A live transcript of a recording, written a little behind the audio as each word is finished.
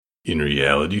In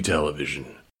reality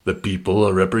television, the people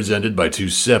are represented by two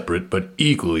separate but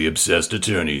equally obsessed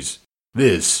attorneys.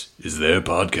 This is their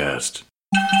podcast.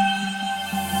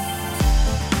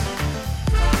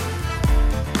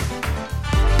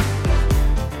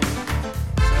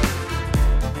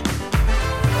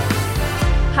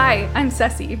 Hi, I'm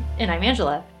Ceci. And I'm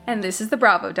Angela. And this is the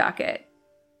Bravo Docket.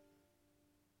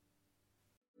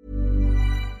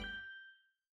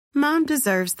 Mom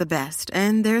deserves the best,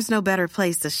 and there's no better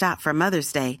place to shop for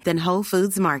Mother's Day than Whole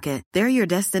Foods Market. They're your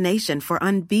destination for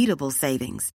unbeatable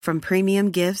savings, from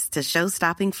premium gifts to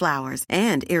show-stopping flowers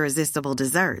and irresistible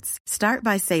desserts. Start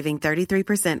by saving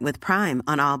 33% with Prime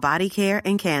on all body care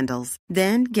and candles.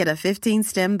 Then get a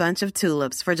 15-stem bunch of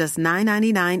tulips for just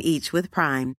 $9.99 each with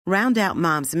Prime. Round out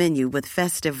Mom's menu with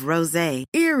festive rosé,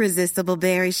 irresistible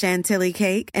berry chantilly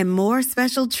cake, and more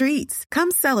special treats.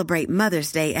 Come celebrate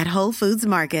Mother's Day at Whole Foods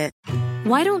Market.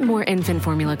 Why don't more infant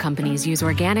formula companies use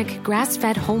organic,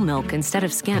 grass-fed whole milk instead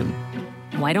of skim?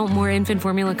 Why don't more infant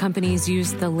formula companies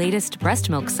use the latest breast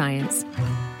milk science?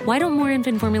 Why don't more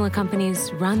infant formula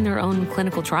companies run their own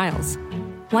clinical trials?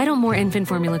 Why don't more infant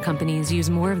formula companies use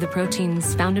more of the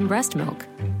proteins found in breast milk?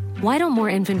 Why don't more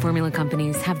infant formula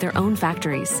companies have their own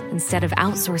factories instead of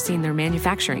outsourcing their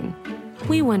manufacturing?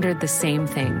 We wondered the same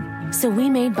thing. So we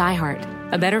made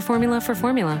ByHeart, a better formula for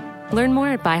formula. Learn more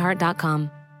at byheart.com.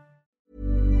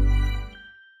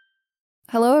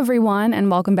 Hello, everyone, and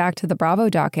welcome back to the Bravo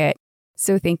Docket.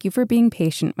 So thank you for being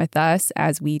patient with us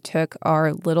as we took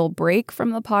our little break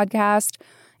from the podcast.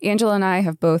 Angela and I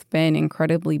have both been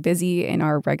incredibly busy in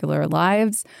our regular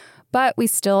lives, but we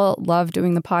still love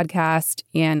doing the podcast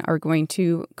and are going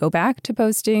to go back to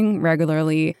posting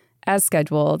regularly as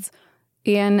scheduled.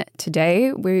 And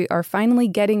today we are finally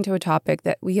getting to a topic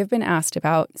that we have been asked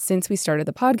about since we started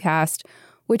the podcast,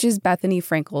 which is Bethenny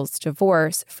Frankel's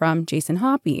divorce from Jason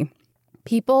Hoppy.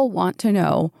 People want to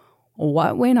know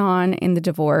what went on in the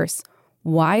divorce,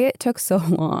 why it took so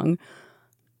long,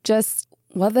 just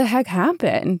what the heck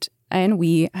happened, and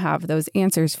we have those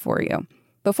answers for you.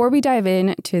 Before we dive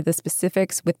into the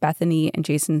specifics with Bethenny and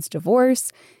Jason's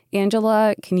divorce,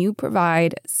 Angela, can you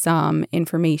provide some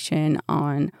information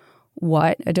on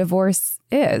what a divorce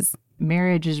is?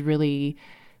 Marriage is really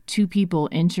two people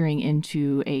entering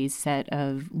into a set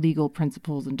of legal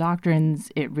principles and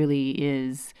doctrines. It really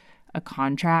is a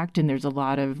contract, and there's a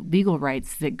lot of legal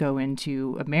rights that go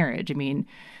into a marriage. I mean,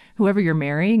 whoever you're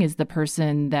marrying is the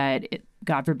person that,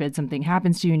 God forbid something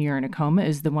happens to you and you're in a coma,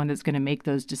 is the one that's going to make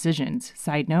those decisions.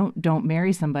 Side note, don't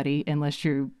marry somebody unless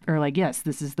you are like, yes,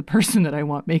 this is the person that I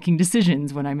want making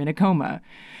decisions when I'm in a coma.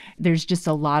 There's just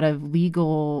a lot of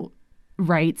legal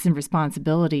rights and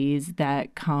responsibilities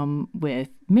that come with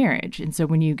marriage. And so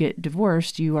when you get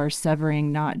divorced, you are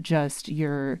severing not just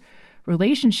your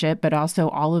relationship, but also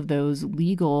all of those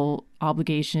legal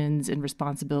obligations and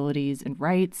responsibilities and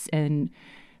rights. And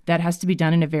that has to be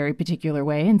done in a very particular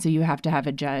way. And so you have to have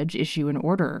a judge issue an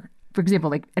order. For example,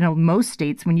 like in most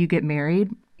states, when you get married,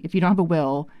 if you don't have a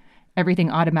will, everything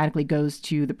automatically goes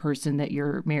to the person that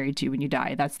you're married to when you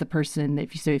die. That's the person that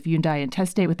if you die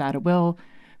intestate without a will,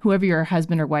 whoever your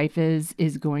husband or wife is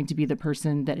going to be the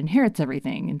person that inherits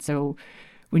everything. And so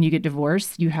when you get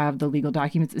divorced, you have the legal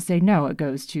documents that say, no, it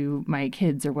goes to my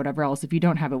kids or whatever else if you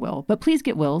don't have a will. But please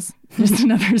get wills. Just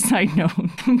another side note.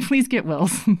 Please get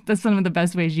wills. That's one of the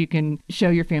best ways you can show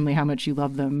your family how much you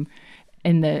love them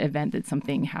in the event that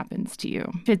something happens to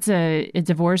you. If it's a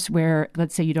divorce where,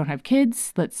 let's say you don't have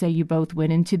kids, let's say you both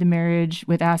went into the marriage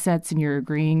with assets and you're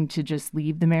agreeing to just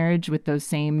leave the marriage with those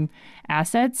same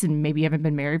assets, and maybe you haven't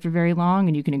been married for very long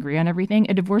and you can agree on everything,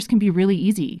 a divorce can be really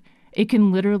easy. It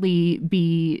can literally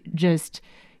be just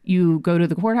you go to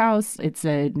the courthouse. It's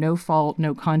a no fault,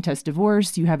 no contest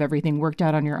divorce. You have everything worked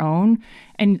out on your own.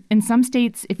 And in some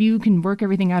states, if you can work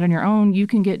everything out on your own, you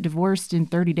can get divorced in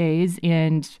 30 days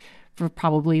and for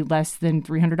probably less than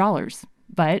 $300.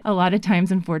 But a lot of times,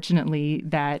 unfortunately,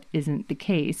 that isn't the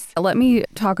case. Let me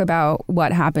talk about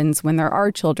what happens when there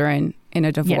are children in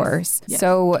a divorce. Yes.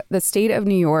 So the state of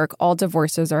New York, all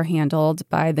divorces are handled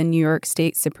by the New York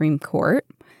State Supreme Court.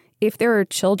 If there are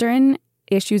children,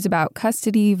 issues about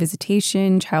custody,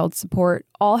 visitation, child support,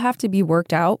 all have to be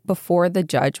worked out before the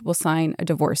judge will sign a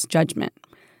divorce judgment.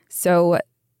 So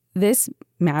this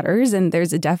matters, and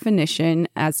there's a definition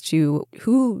as to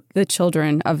who the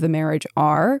children of the marriage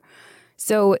are.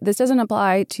 So this doesn't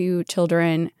apply to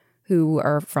children who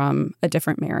are from a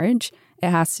different marriage.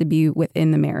 It has to be within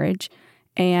the marriage.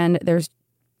 And there's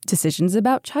decisions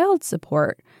about child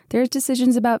support. There's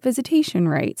decisions about visitation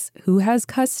rights, who has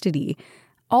custody.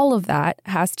 All of that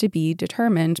has to be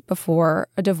determined before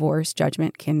a divorce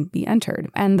judgment can be entered.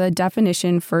 And the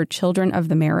definition for children of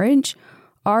the marriage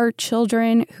are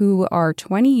children who are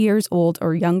 20 years old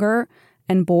or younger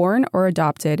and born or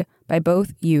adopted by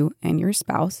both you and your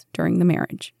spouse during the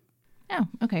marriage. Oh,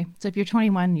 okay. So if you're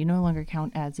 21, you no longer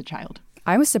count as a child.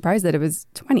 I was surprised that it was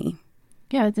 20.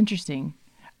 Yeah, that's interesting.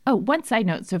 Oh, one side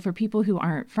note. So for people who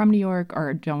aren't from New York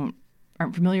or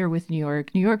aren't familiar with New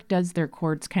York does their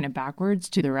courts kind of backwards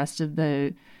to the rest of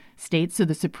the states. So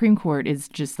the Supreme Court is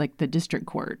just like the district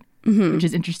court, which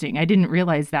is interesting. I didn't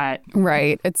realize that.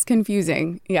 Right. It's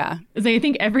confusing. Yeah. I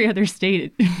think every other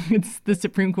state, it's the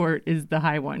Supreme Court is the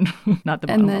high one, not the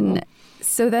bottom level.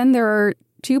 So then there are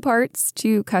two parts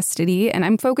to custody, and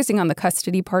I'm focusing on the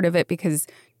custody part of it because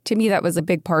to me that was a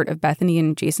big part of Bethenny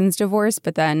and Jason's divorce.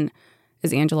 But then,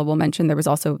 as Angela will mention, there was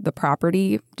also the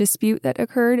property dispute that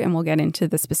occurred, and we'll get into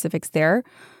the specifics there.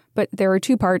 But there are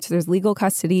two parts. There's legal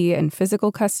custody and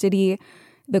physical custody.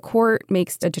 The court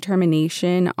makes a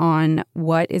determination on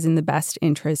what is in the best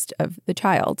interest of the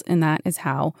child, and that is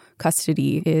how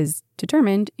custody is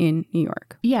determined in New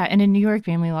York. Yeah, and in New York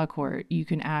family law court, you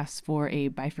can ask for a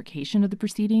bifurcation of the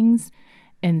proceedings.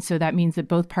 And so that means that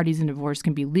both parties in divorce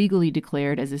can be legally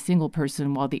declared as a single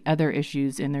person while the other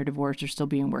issues in their divorce are still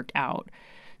being worked out.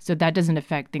 So that doesn't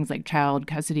affect things like child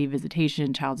custody,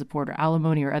 visitation, child support, or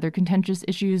alimony or other contentious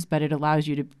issues, but it allows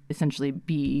you to essentially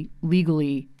be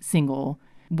legally single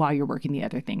while you're working the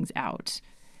other things out.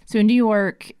 So in New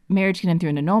York, marriage can end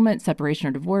through an annulment, separation,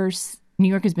 or divorce. New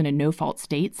York has been a no-fault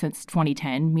state since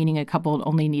 2010, meaning a couple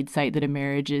only needs cite that a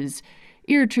marriage is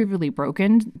irretrievably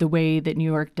broken. The way that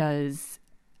New York does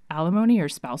alimony or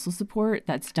spousal support,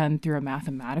 that's done through a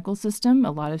mathematical system.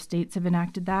 A lot of states have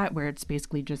enacted that, where it's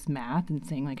basically just math and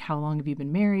saying, like, how long have you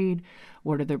been married?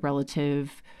 What are the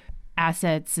relative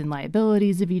assets and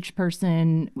liabilities of each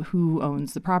person? Who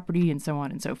owns the property? And so on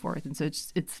and so forth. And so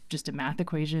it's just a math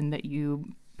equation that you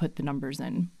put the numbers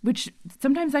in, which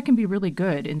sometimes that can be really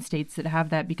good in states that have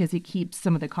that because it keeps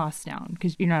some of the costs down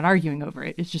because you're not arguing over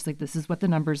it. It's just like, this is what the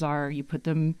numbers are. You put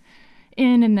them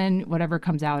in, and then whatever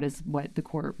comes out is what the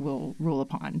court will rule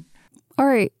upon. All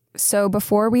right. So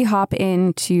before we hop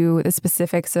into the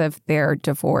specifics of their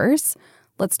divorce,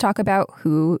 let's talk about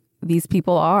who these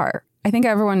people are. I think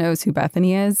everyone knows who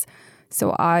Bethenny is,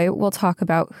 so I will talk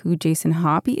about who Jason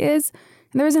Hoppy is.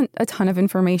 And there isn't a ton of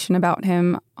information about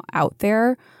him out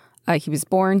there. He was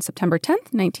born September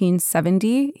 10th,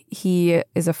 1970. He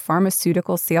is a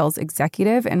pharmaceutical sales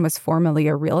executive and was formerly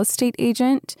a real estate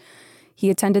agent. He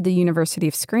attended the University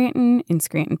of Scranton in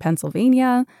Scranton,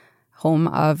 Pennsylvania, home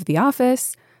of The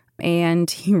Office, and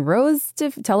he rose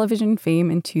to television fame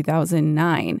in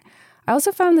 2009. I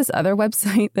also found this other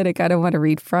website that I kind of want to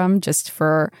read from just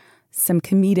for some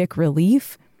comedic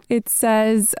relief. It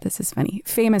says, this is funny,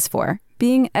 famous for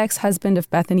being ex-husband of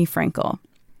Bethenny Frankel.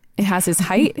 It has his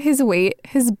height, his weight,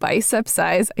 his bicep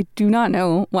size. I do not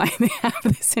know why they have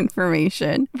this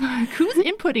information. Who's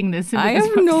inputting this into I this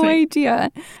have website? no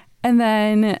idea. And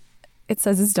then it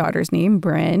says his daughter's name,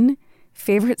 Bryn.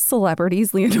 Favorite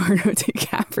celebrities, Leonardo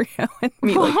DiCaprio and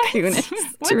Mila Kunis.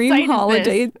 What Dream site is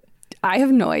holiday. this? I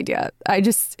have no idea. I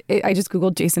just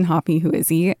Googled Jason Hoppy. Who is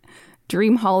he?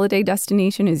 Dream holiday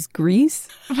destination is Greece.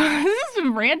 This is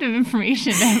some random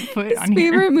information to have put on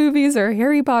here. Favorite movies are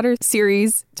Harry Potter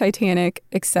series, Titanic,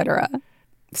 etc.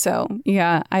 So,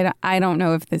 yeah, I don't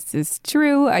know if this is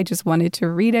true. I just wanted to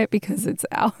read it because it's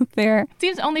out there.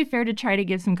 Seems only fair to try to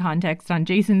give some context on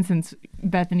Jason, since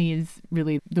Bethenny is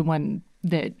really the one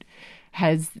that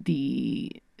has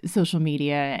the social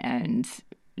media and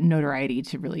notoriety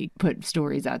to really put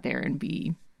stories out there and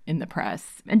be in the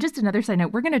press. And just another side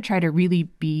note, we're going to try to really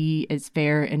be as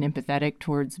fair and empathetic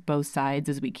towards both sides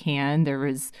as we can. There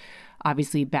was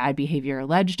obviously bad behavior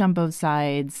alleged on both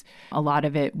sides. A lot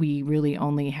of it we really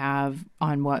only have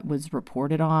on what was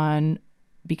reported on,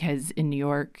 because in New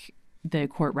York, the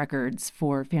court records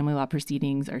for family law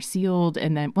proceedings are sealed.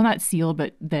 And then, well, not sealed,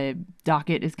 but the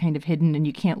docket is kind of hidden and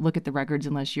you can't look at the records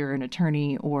unless you're an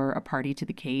attorney or a party to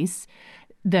the case.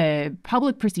 The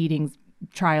public proceedings,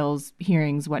 trials,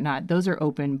 hearings, whatnot, those are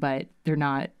open, but they're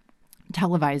not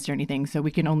televised or anything. So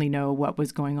we can only know what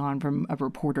was going on from a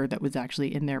reporter that was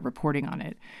actually in there reporting on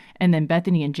it. And then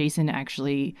Bethenny and Jason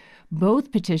actually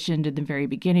both petitioned at the very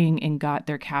beginning and got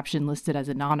their caption listed as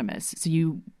anonymous. So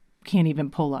you can't even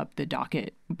pull up the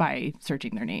docket by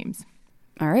searching their names.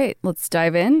 All right, let's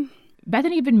dive in.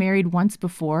 Bethenny had been married once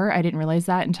before. I didn't realize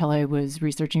that until I was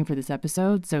researching for this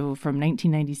episode. So from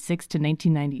 1996 to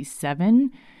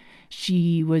 1997,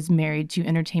 she was married to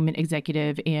entertainment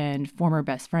executive and former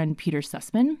best friend Peter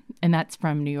Sussman, and that's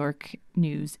from New York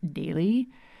News Daily.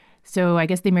 So I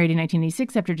guess they married in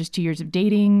 1986 after just 2 years of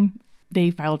dating.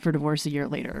 They filed for divorce a year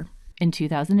later. In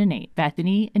 2008,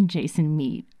 Bethenny and Jason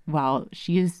meet while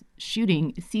she is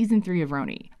shooting season 3 of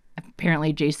Roni.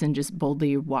 Apparently, Jason just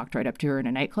boldly walked right up to her in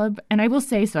a nightclub. And I will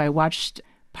say, so I watched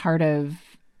part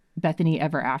of Bethenny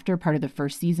Ever After, part of the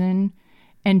first season,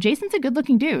 and Jason's a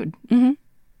good-looking dude. Mm-hmm.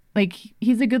 Like,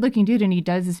 he's a good-looking dude, and he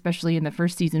does, especially in the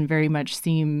first season, very much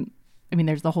seem... I mean,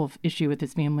 there's the whole issue with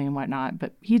his family and whatnot,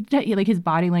 but he like his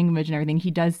body language and everything, he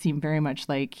does seem very much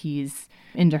like he's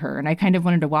into her. And I kind of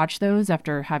wanted to watch those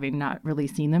after having not really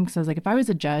seen them, because I was like, if I was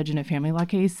a judge in a family law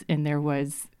case and there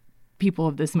was people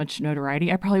of this much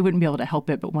notoriety, I probably wouldn't be able to help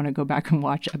it but want to go back and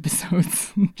watch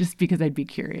episodes just because I'd be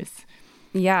curious.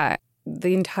 Yeah.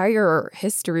 The entire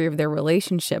history of their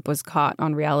relationship was caught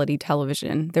on reality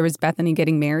television. There was Bethenny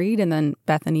getting married and then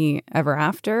Bethenny Ever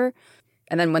After.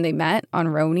 And then when they met on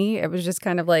Roni, it was just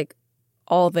kind of like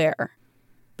all there.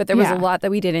 But there was a lot that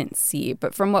we didn't see.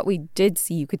 But from what we did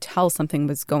see, you could tell something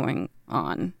was going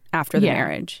on after the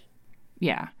marriage.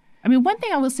 Yeah. I mean, one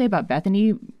thing I will say about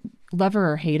Bethenny, love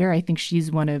her or hate her, I think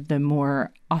she's one of the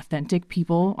more authentic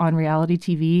people on reality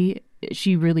TV.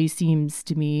 She really seems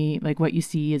to me like what you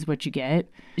see is what you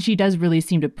get. She does really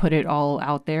seem to put it all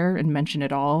out there and mention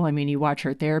it all. I mean, you watch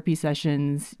her therapy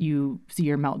sessions, you see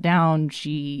her meltdown.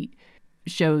 She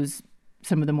shows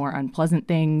some of the more unpleasant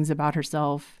things about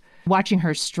herself. Watching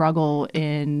her struggle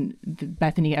in the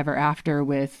Bethenny Ever After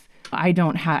with, I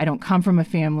don't come from a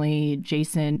family.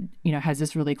 Jason, has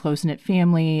this really close-knit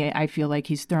family. I feel like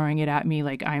he's throwing it at me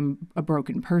like I'm a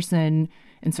broken person.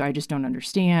 And so I just don't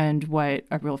understand what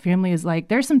a real family is like.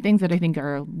 There's some things that I think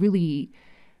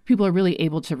people are really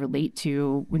able to relate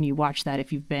to when you watch that,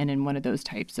 if you've been in one of those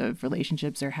types of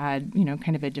relationships or had,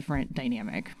 kind of a different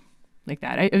dynamic like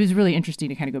that. It was really interesting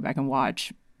to kind of go back and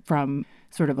watch from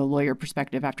sort of a lawyer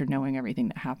perspective after knowing everything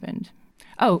that happened.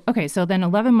 Oh, okay. So then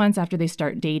 11 months after they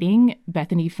start dating,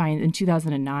 in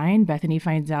 2009, Bethenny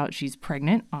finds out she's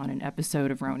pregnant on an episode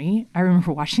of Roni. I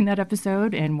remember watching that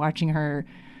episode and watching her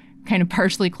kind of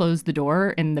partially close the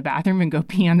door in the bathroom and go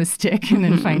pee on the stick and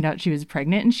then find out she was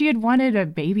pregnant. And she had wanted a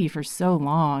baby for so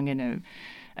long and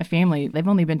a family. They've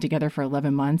only been together for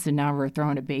 11 months and now we're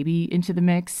throwing a baby into the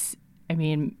mix. I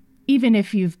mean, even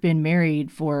if you've been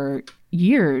married for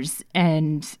years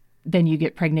and then you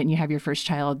get pregnant and you have your first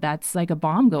child, that's like a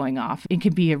bomb going off. It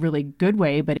can be a really good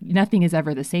way, but nothing is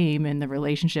ever the same in the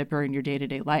relationship or in your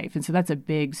day-to-day life. And so that's a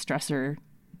big stressor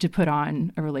to put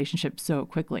on a relationship so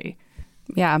quickly.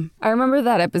 Yeah, I remember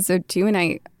that episode too.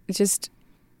 And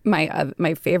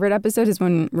my favorite episode is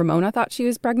when Ramona thought she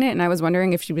was pregnant. And I was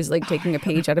wondering if she was like taking a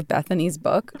page out of Bethenny's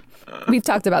book. We've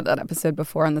talked about that episode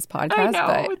before on this podcast. I know,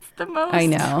 but it's the most. I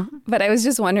know. But I was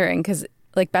just wondering because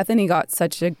like Bethenny got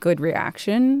such a good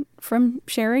reaction from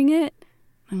sharing it.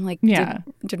 I'm like,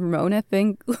 did Ramona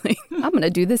think like, I'm going to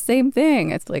do the same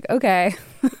thing? It's like, okay.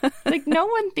 Like no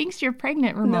one thinks you're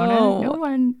pregnant, Ramona.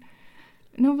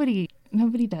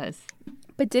 Nobody does.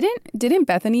 But didn't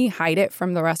Bethenny hide it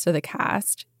from the rest of the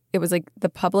cast? It was like the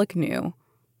public knew,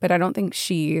 but I don't think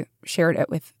she shared it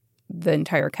with the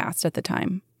entire cast at the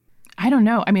time. I don't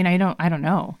know. I mean, I don't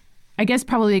know. I guess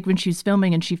probably like when she was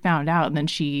filming and she found out, and then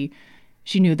she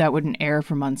knew that wouldn't air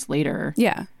for months later.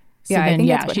 Yeah. So yeah, then, I think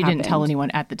that's what she happened. didn't tell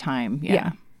anyone at the time.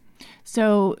 Yeah.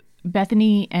 So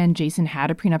Bethenny and Jason had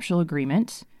a prenuptial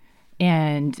agreement,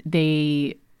 and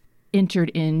they entered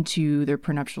into their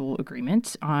prenuptial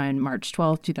agreement on March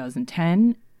 12th,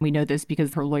 2010. We know this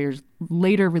because her lawyers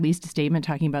later released a statement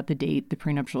talking about the date the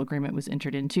prenuptial agreement was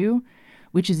entered into,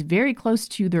 which is very close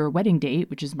to their wedding date,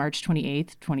 which is March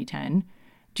 28th, 2010.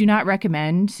 Do not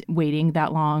recommend waiting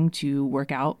that long to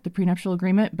work out the prenuptial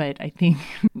agreement, but I think,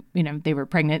 they were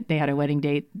pregnant, they had a wedding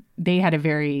date, they had a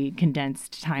very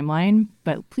condensed timeline,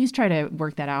 but please try to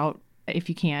work that out if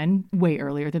you can, way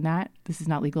earlier than that. This is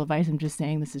not legal advice. I'm just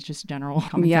saying this is just general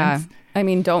common sense. I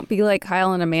mean, don't be like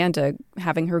Kyle and Amanda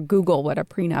having her Google what a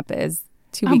prenup is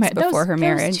 2 weeks before her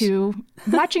marriage.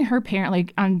 Watching her parent,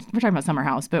 we're talking about Summer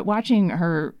House, but watching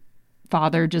her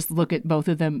father just look at both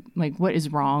of them, like, what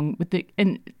is wrong with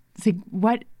and it's like,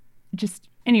 what, just,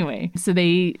 anyway. So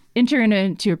they enter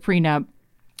into a prenup,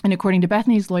 and according to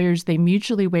Bethenny's lawyers, they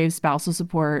mutually waive spousal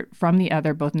support from the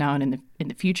other, both now and in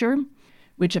the future,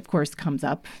 which of course comes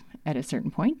up at a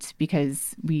certain point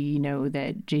because we know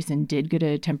that Jason did get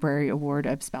a temporary award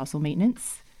of spousal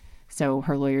maintenance. So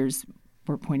her lawyers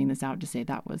were pointing this out to say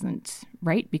that wasn't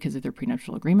right because of their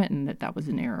prenuptial agreement and that was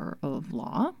an error of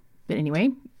law. But anyway,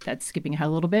 that's skipping ahead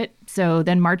a little bit. So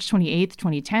then March 28th,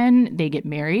 2010, they get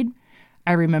married.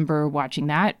 I remember watching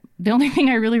that. The only thing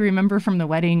I really remember from the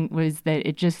wedding was that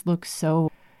it just looks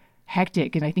so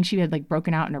hectic. And I think she had like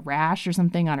broken out in a rash or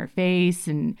something on her face,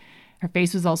 and her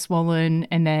face was all swollen.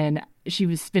 And then she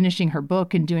was finishing her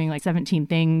book and doing like 17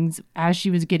 things as she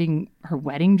was getting her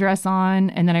wedding dress on.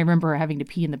 And then I remember her having to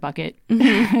pee in the bucket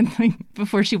like,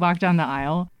 before she walked down the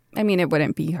aisle. I mean, it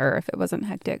wouldn't be her if it wasn't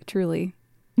hectic, truly.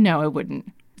 No, it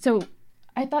wouldn't. So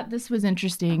I thought this was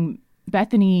interesting.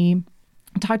 Bethenny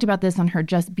talked about this on her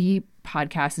Just Be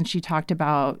podcast, and she talked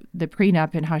about the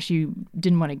prenup and how she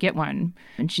didn't want to get one.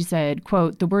 And she said,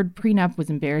 quote, "The word prenup was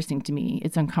embarrassing to me.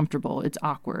 It's uncomfortable. It's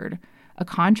awkward. A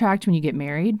contract when you get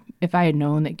married? If I had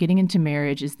known that getting into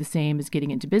marriage is the same as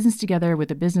getting into business together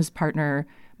with a business partner,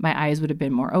 my eyes would have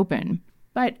been more open."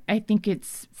 But I think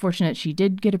it's fortunate she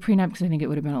did get a prenup, because I think it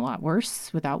would have been a lot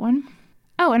worse without one.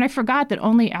 Oh, and I forgot that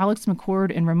only Alex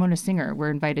McCord and Ramona Singer were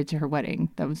invited to her wedding.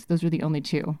 Those were the only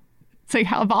two. It's like,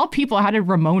 of all people, how did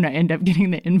Ramona end up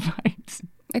getting the invite?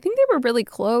 I think they were really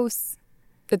close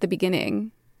at the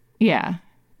beginning. Yeah.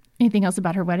 Anything else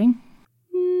about her wedding?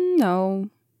 No.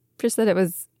 Just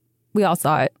that we all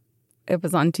saw it. It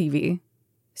was on TV.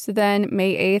 So then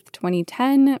May 8th,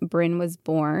 2010, Bryn was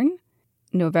born.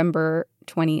 November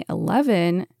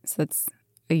 2011, so that's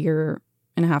a year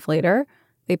and a half later,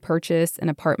 they purchased an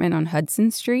apartment on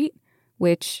Hudson Street,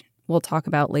 which we'll talk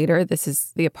about later. This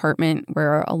is the apartment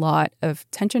where a lot of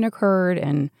tension occurred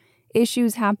and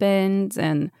issues happened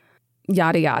and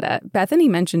yada, yada. Bethenny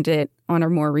mentioned it on her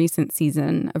more recent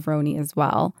season of Roni as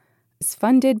well. It's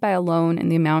funded by a loan in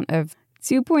the amount of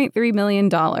 $2.3 million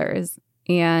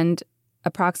and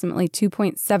approximately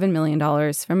 $2.7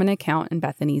 million from an account in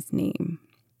Bethenny's name.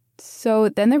 So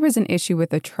then there was an issue with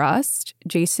the trust.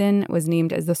 Jason was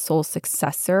named as the sole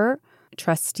successor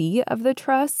trustee of the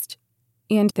trust.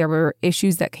 And there were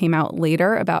issues that came out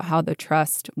later about how the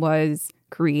trust was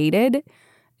created.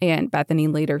 And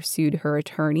Bethenny later sued her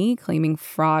attorney, claiming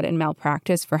fraud and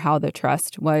malpractice for how the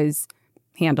trust was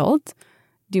handled.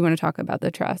 Do you want to talk about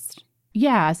the trust?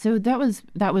 Yeah, so that was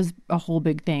a whole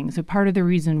big thing. So part of the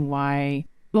reason why,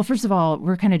 well, first of all,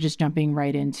 we're kind of just jumping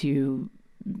right into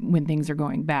when things are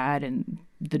going bad and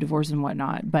the divorce and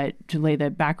whatnot. But to lay the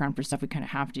background for stuff, we kind of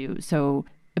have to. So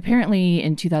apparently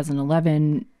in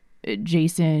 2011,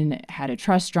 Jason had a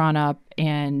trust drawn up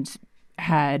and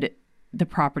had the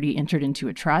property entered into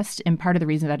a trust. And part of the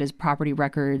reason that is property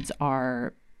records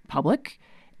are public.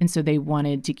 And so they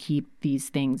wanted to keep these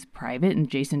things private. And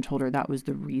Jason told her that was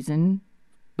the reason.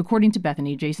 According to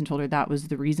Bethenny, Jason told her that was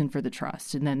the reason for the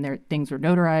trust. And then things were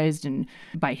notarized and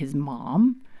by his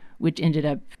mom, which ended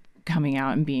up coming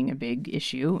out and being a big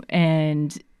issue.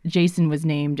 And Jason was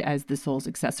named as the sole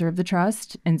successor of the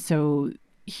trust. And so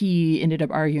he ended up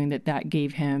arguing that that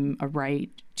gave him a right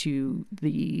to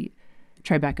the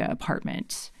Tribeca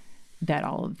apartment that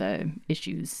all of the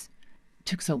issues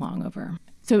took so long over.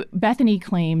 So Bethenny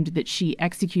claimed that she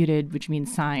executed, which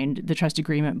means signed, the trust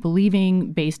agreement,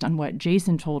 believing, based on what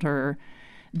Jason told her,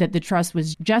 that the trust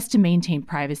was just to maintain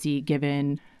privacy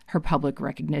given her public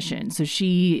recognition. So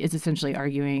she is essentially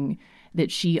arguing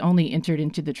that she only entered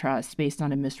into the trust based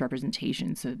on a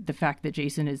misrepresentation. So the fact that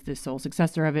Jason is the sole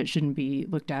successor of it shouldn't be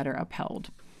looked at or upheld.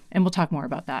 And we'll talk more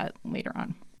about that later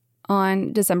on.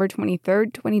 On December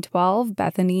 23rd, 2012,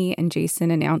 Bethenny and Jason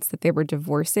announced that they were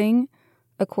divorcing.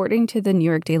 According to the New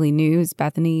York Daily News,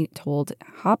 Bethenny told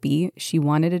Hoppy she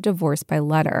wanted a divorce by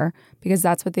letter because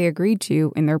that's what they agreed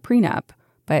to in their prenup,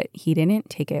 but he didn't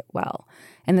take it well.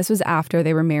 And this was after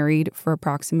they were married for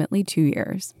approximately 2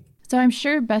 years. So I'm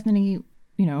sure Bethenny,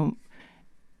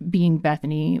 being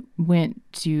Bethenny, went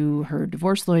to her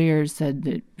divorce lawyers, said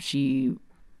that she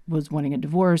was wanting a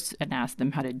divorce and asked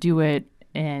them how to do it,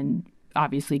 and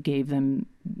obviously gave them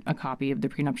a copy of the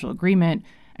prenuptial agreement.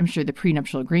 I'm sure the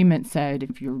prenuptial agreement said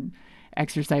if you're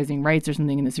exercising rights or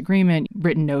something in this agreement,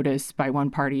 written notice by one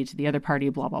party to the other party,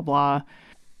 blah, blah, blah.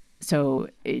 So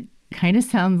it kind of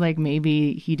sounds like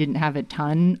maybe he didn't have a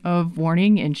ton of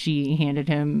warning and she handed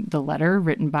him the letter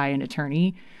written by an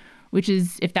attorney, which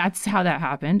is, if that's how that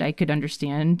happened, I could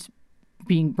understand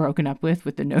being broken up with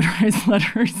the notarized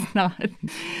letter.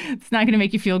 It's not going to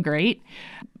make you feel great.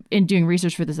 In doing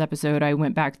research for this episode, I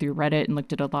went back through Reddit and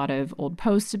looked at a lot of old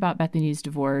posts about Bethenny's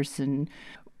divorce and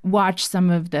watched some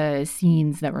of the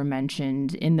scenes that were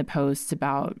mentioned in the posts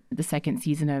about the second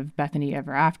season of Bethenny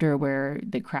Ever After, where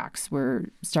the cracks were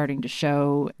starting to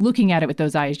show. Looking at it with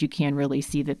those eyes, you can really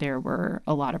see that there were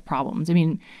a lot of problems. I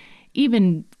mean,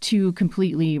 even two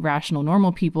completely rational,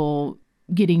 normal people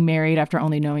getting married after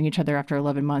only knowing each other after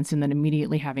 11 months and then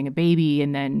immediately having a baby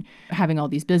and then having all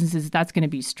these businesses, that's going to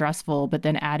be stressful. But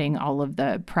then adding all of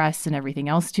the press and everything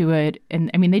else to it.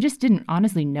 And I mean, they just didn't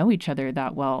honestly know each other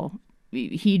that well.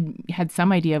 He had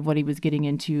some idea of what he was getting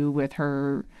into with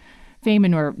her fame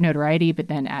and notoriety, but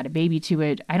then add a baby to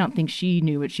it. I don't think she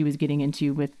knew what she was getting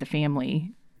into with the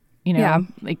family. You know, Yeah.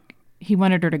 like he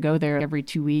wanted her to go there every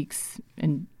 2 weeks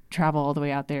and travel all the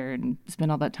way out there and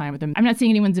spend all that time with him. I'm not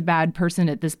saying anyone's a bad person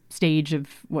at this stage of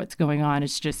what's going on.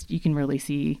 It's just you can really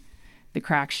see the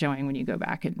cracks showing when you go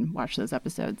back and watch those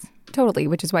episodes. Totally,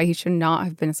 which is why he should not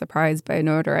have been surprised by a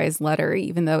notarized letter,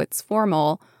 even though it's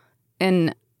formal.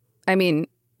 And I mean,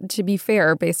 to be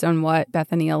fair, based on what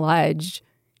Bethenny alleged,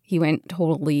 he went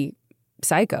totally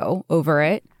psycho over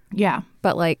it. Yeah.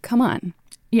 But like, come on.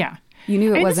 Yeah. You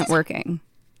knew it wasn't working.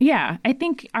 Yeah. I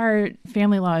think our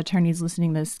family law attorneys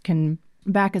listening to this can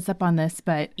back us up on this.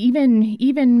 But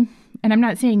even, and I'm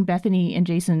not saying Bethenny and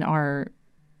Jason are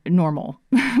normal,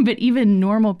 but even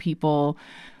normal people,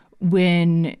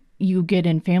 when you get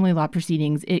in family law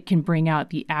proceedings, it can bring out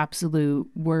the absolute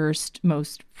worst,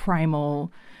 most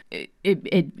primal.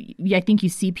 I think you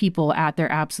see people at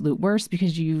their absolute worst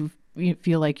because you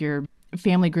feel like your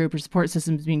family group or support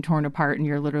system is being torn apart and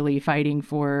you're literally fighting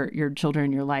for your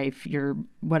children, your life, your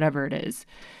whatever it is.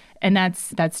 And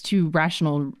that's two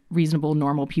rational, reasonable,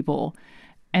 normal people.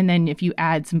 And then if you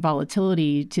add some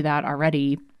volatility to that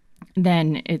already,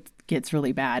 then it gets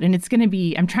really bad. And it's going to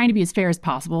be, I'm trying to be as fair as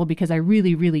possible because I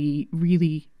really, really,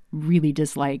 really, really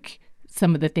dislike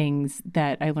some of the things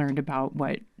that I learned about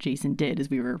what Jason did as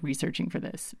we were researching for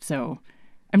this. So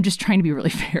I'm just trying to be really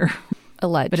fair.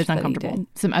 Alleged, but it's uncomfortable.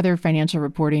 Some other financial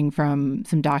reporting from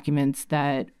some documents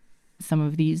that some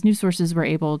of these news sources were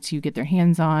able to get their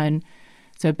hands on.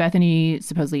 So Bethenny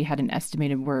supposedly had an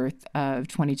estimated worth of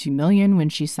 $22 million when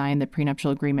she signed the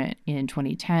prenuptial agreement in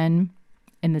 2010.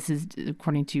 And this is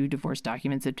according to divorce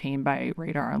documents obtained by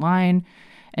Radar Online.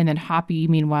 And then Hoppy,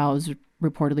 meanwhile, is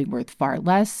reportedly worth far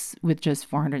less, with just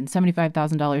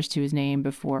 $475,000 to his name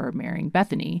before marrying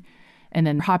Bethenny. And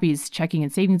then Hoppy's checking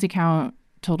and savings account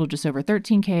totaled just over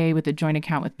 $13K, with a joint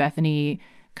account with Bethenny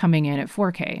coming in at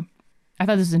 $4K. I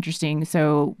thought this was interesting.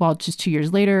 So while just 2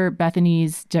 years later,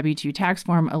 Bethenny's W-2 tax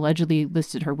form allegedly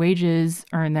listed her wages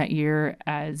earned that year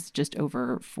as just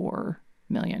over $4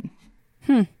 million.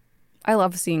 I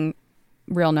love seeing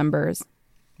real numbers.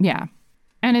 Yeah.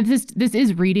 And this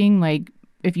is reading, like,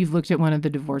 if you've looked at one of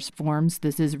the divorce forms,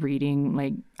 this is reading,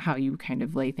 like, how you kind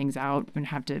of lay things out and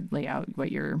have to lay out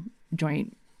what your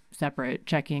joint, separate,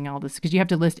 checking, all this, because you have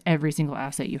to list every single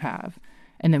asset you have.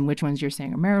 And then which ones you're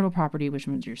saying are marital property, which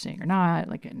ones you're saying are not,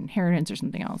 like an inheritance or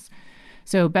something else.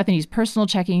 So Bethenny's personal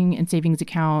checking and savings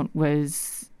account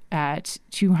was at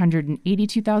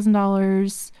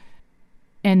 $282,000.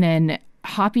 And then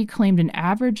Hoppy claimed an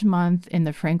average month in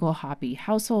the Frankel-Hoppy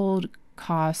household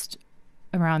cost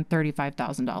around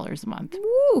 $35,000 a month.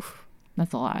 Oof.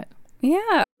 That's a lot.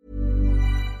 Yeah.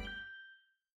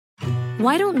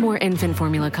 Why don't more infant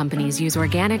formula companies use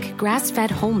organic,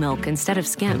 grass-fed whole milk instead of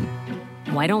skim?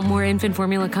 Why don't more infant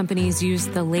formula companies use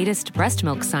the latest breast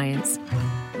milk science?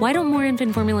 Why don't more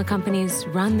infant formula companies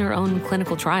run their own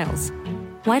clinical trials?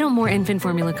 Why don't more infant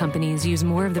formula companies use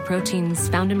more of the proteins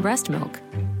found in breast milk?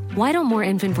 Why don't more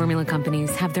infant formula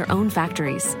companies have their own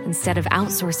factories instead of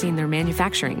outsourcing their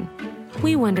manufacturing?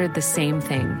 We wondered the same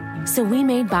thing. So we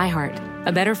made ByHeart,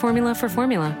 a better formula for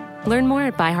formula. Learn more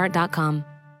at byheart.com.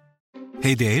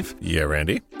 Hey, Dave. Yeah,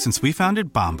 Randy. Since we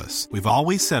founded Bombas, we've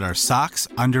always said our socks,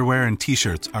 underwear, and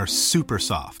T-shirts are super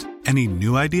soft. Any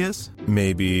new ideas?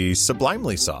 Maybe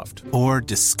sublimely soft. Or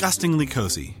disgustingly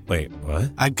cozy. Wait,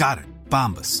 what? I got it.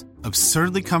 Bombas.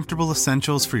 Absurdly comfortable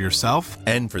essentials for yourself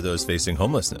And for those facing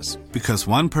homelessness. because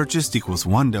one purchased equals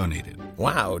one donated.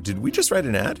 Wow, did we just write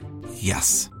an ad?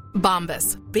 Yes.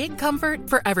 Bombas. Big comfort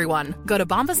for everyone. Go to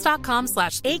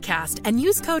bombas.com/ACAST and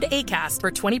use code ACAST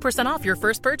for 20% off your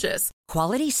first purchase.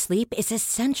 Quality sleep is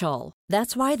essential.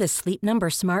 That's why the Sleep Number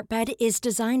Smart Bed is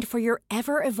designed for your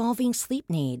ever-evolving sleep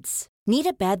needs. Need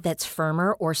a bed that's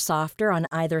firmer or softer on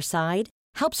either side?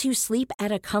 Helps you sleep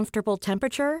at a comfortable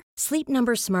temperature? Sleep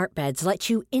Number Smart Beds let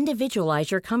you individualize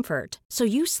your comfort so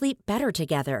you sleep better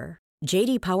together.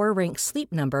 J.D. Power ranks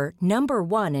Sleep Number number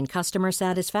 1 in customer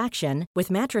satisfaction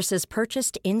with mattresses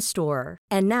purchased in-store.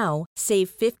 And now, save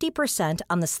 50%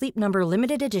 on the Sleep Number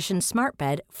Limited Edition Smart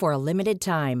Bed for a limited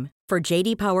time. For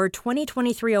J.D. Power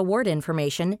 2023 award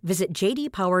information, visit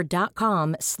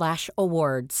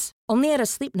jdpower.com/awards. Only at a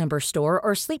Sleep Number store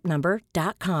or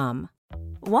sleepnumber.com.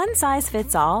 One size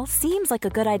fits all seems like a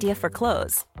good idea for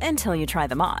clothes until you try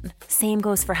them on. Same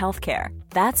goes for healthcare.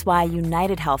 That's why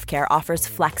United Healthcare offers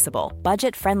flexible,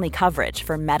 budget-friendly coverage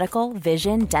for medical,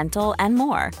 vision, dental, and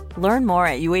more. Learn more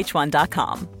at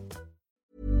uh1.com.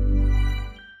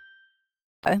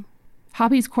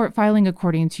 Hoppy's court filing,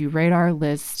 according to Radar,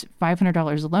 lists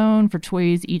 $500 alone for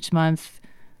toys each month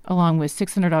along with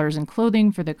 $600 in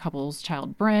clothing for the couple's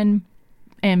child, Bryn,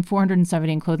 and $470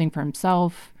 in clothing for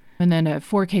himself, and then a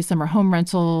 4K summer home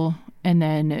rental, and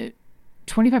then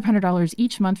 $2,500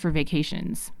 each month for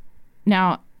vacations.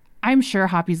 Now, I'm sure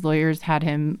Hoppy's lawyers had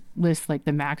him list like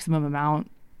the maximum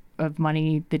amount of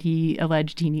money that he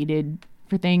alleged he needed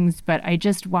for things, but I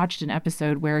just watched an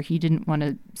episode where he didn't want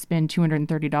to spend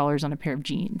 $230 on a pair of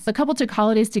jeans. The couple took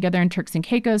holidays together in Turks and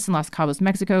Caicos and Los Cabos,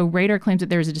 Mexico. Radar claims that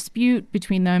there was a dispute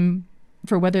between them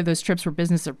for whether those trips were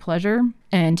business or pleasure.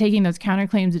 And taking those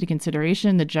counterclaims into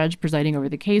consideration, the judge presiding over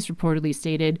the case reportedly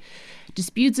stated,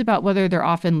 disputes about whether their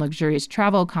often luxurious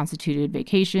travel constituted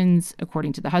vacations,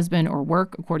 according to the husband, or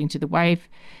work, according to the wife.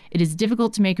 It is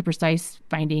difficult to make a precise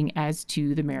finding as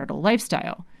to the marital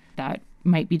lifestyle. That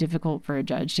might be difficult for a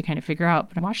judge to kind of figure out,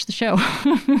 but I watched the show.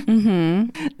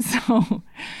 So,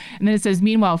 and then it says,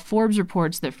 meanwhile, Forbes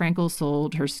reports that Frankel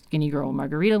sold her Skinny Girl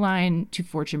Margarita line to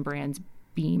Fortune Brands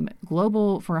Beam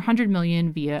Global for $100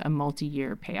 million via a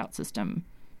multi-year payout system.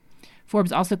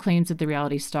 Forbes also claims that the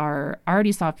reality star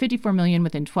already saw $54 million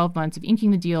within 12 months of inking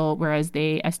the deal, whereas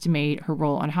they estimate her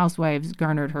role on Housewives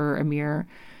garnered her a mere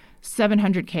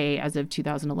 $700K as of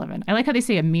 2011. I like how they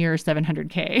say a mere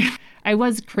 $700K. I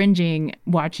was cringing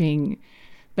watching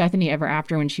Bethenny Ever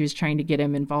After when she was trying to get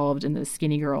him involved in the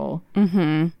Skinny Girl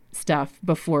stuff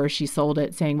before she sold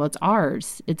it, saying, well, it's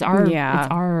ours. It's our, it's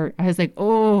our. I was like,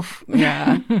 oh,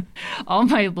 yeah. All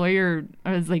my lawyer,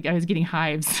 I was getting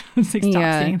hives. I was like, stop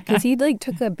saying that. Because he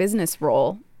took a business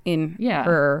role in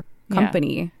her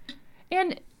company. Yeah.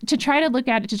 And to try to look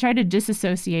at it, to try to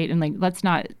disassociate and let's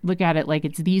not look at it like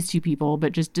it's these two people,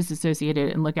 but just disassociate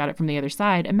it and look at it from the other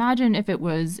side. Imagine if it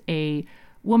was a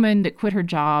woman that quit her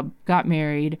job, got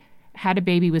married, had a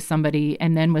baby with somebody,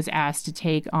 and then was asked to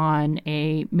take on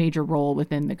a major role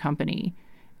within the company.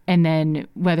 And then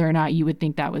whether or not you would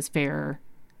think that was fair.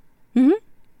 Mm-hmm.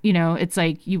 You know, it's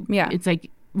like it's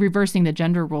like reversing the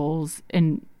gender roles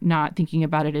and not thinking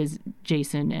about it as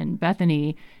Jason and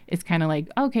Bethenny. It's kind of like,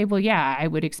 okay, well, yeah, I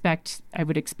would expect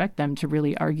them to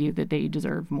really argue that they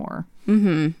deserve more.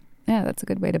 Mm-hmm. Yeah, that's a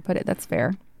good way to put it. That's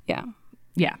fair. Yeah.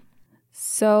 Yeah.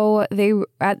 So they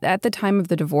at the time of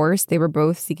the divorce, they were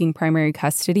both seeking primary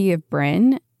custody of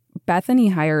Bryn.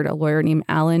 Bethenny hired a lawyer named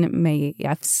Alan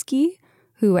Mayevsky,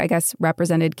 who I guess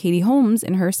represented Katie Holmes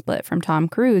in her split from Tom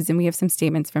Cruise. And we have some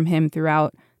statements from him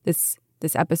throughout this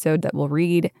episode that we'll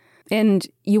read. And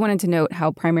you wanted to note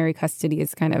how primary custody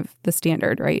is kind of the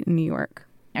standard, right, in New York.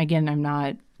 Again, I'm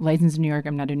not licensed in New York.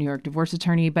 I'm not a New York divorce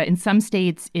attorney. But in some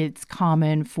states, it's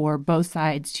common for both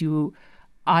sides to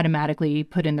automatically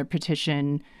put in their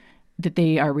petition that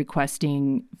they are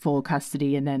requesting full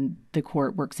custody, and then the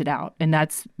court works it out. And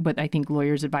that's what I think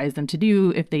lawyers advise them to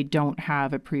do if they don't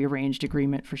have a prearranged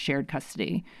agreement for shared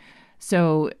custody.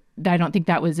 So I don't think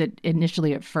that was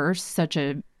initially at first such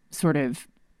a sort of,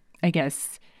 I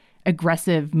guess,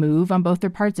 aggressive move on both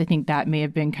their parts. I think that may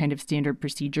have been kind of standard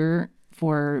procedure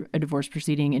for a divorce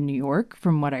proceeding in New York,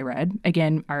 from what I read.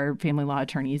 Again, our family law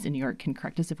attorneys in New York can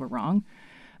correct us if we're wrong.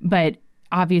 But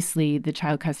obviously, the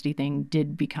child custody thing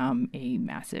did become a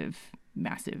massive,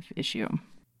 massive issue.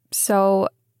 So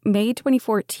May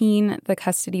 2014, the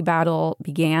custody battle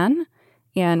began,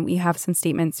 and we have some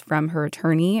statements from her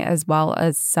attorney as well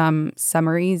as some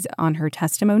summaries on her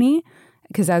testimony.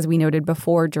 Because as we noted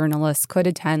before, journalists could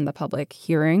attend the public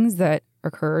hearings that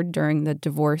occurred during the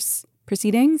divorce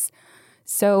proceedings.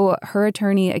 So her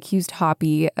attorney accused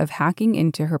Hoppy of hacking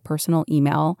into her personal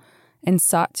email and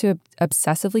sought to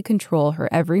obsessively control her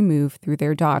every move through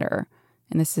their daughter.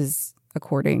 And this is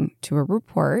according to a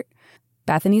report.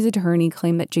 Bethenny's attorney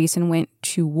claimed that Jason went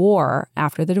to war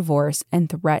after the divorce and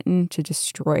threatened to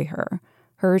destroy her.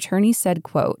 Her attorney said,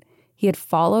 quote, he had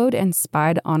followed and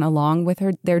spied on along with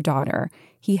their daughter.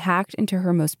 He hacked into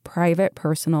her most private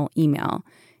personal email.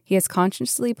 He has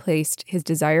consciously placed his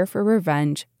desire for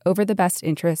revenge over the best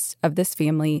interests of this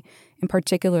family, and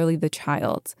particularly the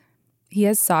child's. He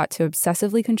has sought to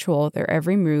obsessively control their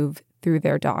every move through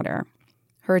their daughter.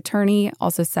 Her attorney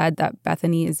also said that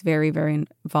Bethenny is a very, very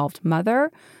involved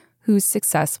mother whose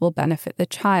success will benefit the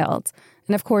child.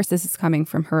 And of course, this is coming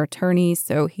from her attorney,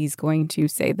 so he's going to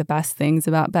say the best things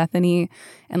about Bethenny.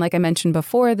 And like I mentioned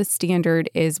before, the standard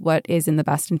is what is in the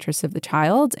best interest of the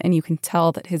child. And you can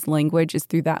tell that his language is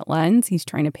through that lens. He's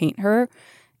trying to paint her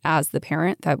as the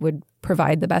parent that would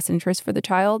provide the best interest for the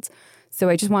child. So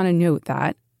I just want to note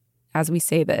that as we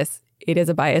say this, it is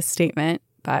a biased statement,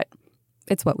 but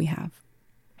it's what we have.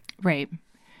 Right.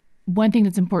 One thing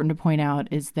that's important to point out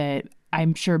is that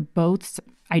I'm sure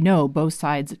I know both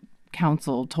sides'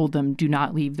 counsel told them do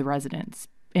not leave the residence.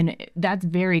 And that's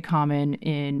very common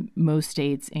in most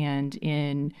states and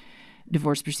in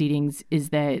divorce proceedings is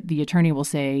that the attorney will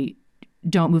say,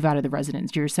 don't move out of the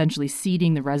residence. You're essentially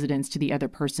ceding the residence to the other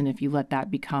person if you let that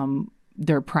become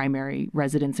their primary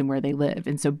residence and where they live.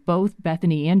 And so both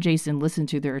Bethenny and Jason listened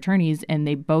to their attorneys, and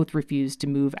they both refused to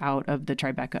move out of the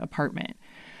Tribeca apartment,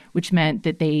 which meant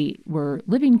that they were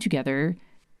living together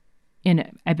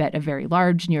in, I bet, a very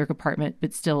large New York apartment,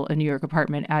 but still a New York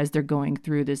apartment as they're going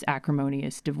through this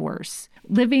acrimonious divorce.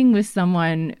 Living with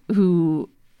someone who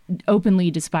openly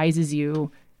despises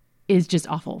you is just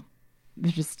awful.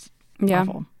 It's just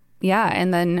awful. Yeah,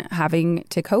 and then having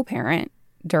to co-parent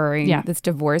during this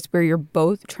divorce where you're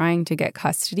both trying to get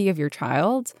custody of your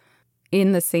child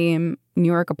in the same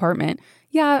New York apartment.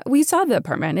 Yeah, we saw the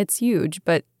apartment. It's huge,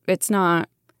 but it's not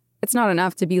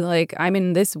enough to be like, I'm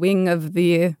in this wing of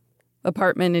the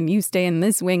apartment and you stay in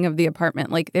this wing of the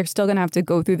apartment. Like, they're still going to have to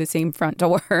go through the same front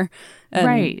door. And,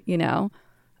 right. You know?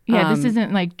 Yeah, this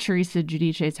isn't like Teresa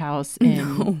Giudice's house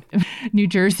in New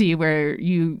Jersey where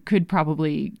you could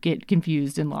probably get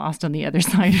confused and lost on the other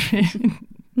side of it.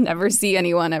 Never see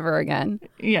anyone ever again.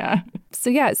 Yeah.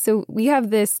 So we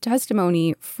have this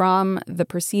testimony from the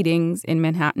proceedings in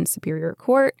Manhattan Superior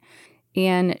Court,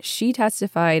 and she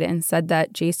testified and said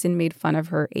that Jason made fun of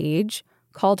her age,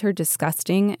 called her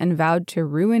disgusting, and vowed to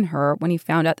ruin her when he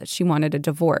found out that she wanted a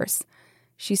divorce.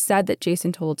 She said that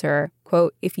Jason told her,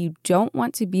 quote, if you don't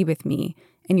want to be with me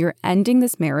and you're ending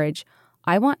this marriage,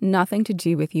 I want nothing to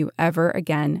do with you ever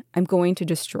again. I'm going to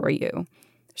destroy you.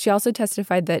 She also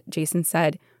testified that Jason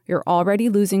said, you're already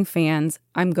losing fans.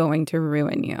 I'm going to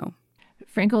ruin you.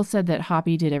 Frankel said that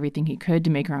Hoppy did everything he could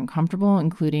to make her uncomfortable,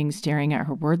 including staring at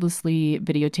her wordlessly,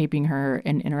 videotaping her,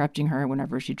 and interrupting her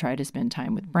whenever she tried to spend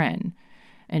time with Bren.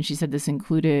 And she said this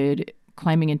included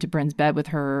climbing into Bren's bed with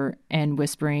her and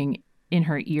whispering in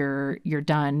her ear, you're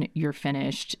done, you're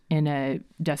finished, in a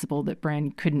decibel that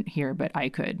Bren couldn't hear, but I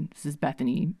could. This is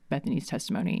Bethenny's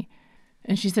testimony.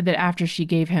 And she said that after she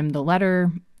gave him the letter,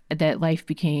 that life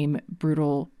became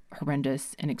brutal,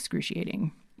 horrendous, and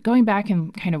excruciating. Going back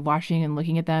and kind of watching and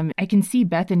looking at them, I can see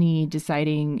Bethenny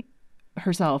deciding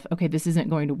herself, okay, this isn't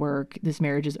going to work. This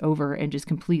marriage is over, and just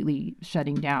completely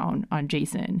shutting down on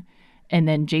Jason. And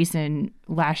then Jason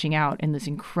lashing out in this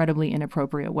incredibly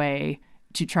inappropriate way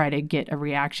to try to get a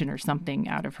reaction or something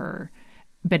out of her.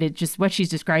 But it just, what she's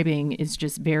describing is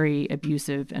just very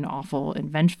abusive and awful and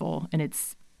vengeful. And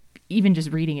it's, even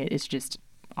just reading it, it's just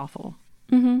awful.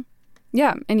 Mm-hmm.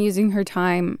 Yeah, and using her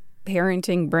time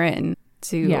parenting Bryn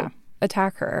to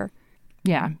attack her.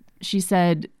 Yeah. She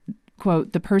said,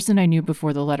 quote, the person I knew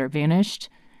before the letter vanished.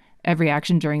 Every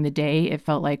action during the day, it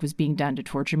felt like, was being done to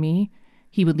torture me.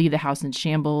 He would leave the house in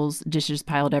shambles, dishes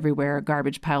piled everywhere,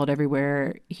 garbage piled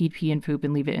everywhere. He'd pee and poop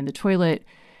and leave it in the toilet.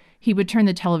 He would turn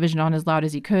the television on as loud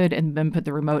as he could and then put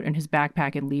the remote in his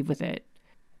backpack and leave with it.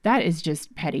 That is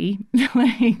just petty.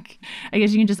 Like, I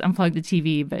guess you can just unplug the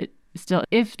TV, but still,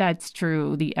 if that's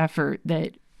true, the effort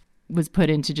that was put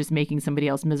into just making somebody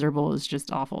else miserable is just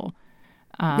awful.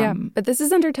 Yeah, but this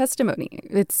is under testimony.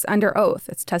 It's under oath.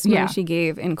 It's testimony she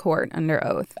gave in court under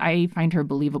oath. I find her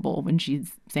believable when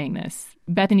she's saying this.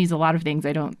 Bethenny's a lot of things.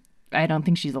 I don't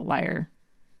think she's a liar.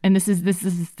 And this is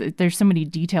there's so many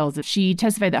details. She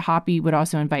testified that Hoppy would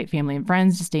also invite family and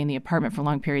friends to stay in the apartment for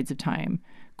long periods of time.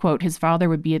 Quote, his father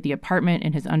would be at the apartment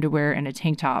in his underwear and a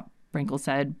tank top, Frankel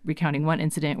said, recounting one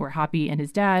incident where Hoppy and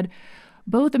his dad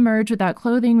both emerged without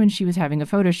clothing when she was having a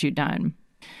photo shoot done.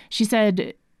 She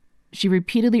said she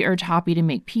repeatedly urged Hoppy to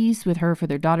make peace with her for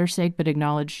their daughter's sake, but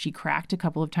acknowledged she cracked a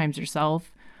couple of times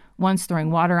herself, once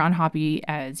throwing water on Hoppy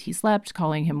as he slept,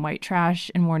 calling him white trash,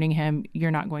 and warning him,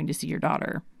 you're not going to see your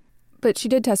daughter. But she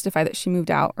did testify that she moved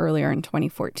out earlier in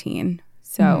 2014.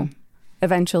 So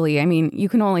eventually, I mean, you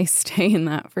can only stay in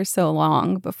that for so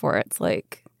long before it's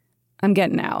like, I'm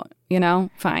getting out, you know?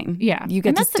 Fine. Yeah. You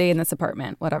get to stay in this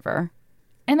apartment, whatever.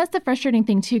 And that's the frustrating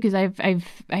thing, too, because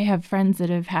I have friends that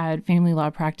have had family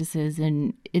law practices,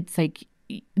 and it's like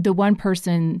the one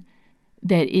person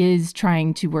that is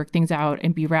trying to work things out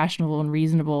and be rational and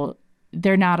reasonable,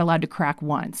 they're not allowed to crack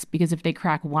once, because if they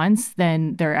crack once,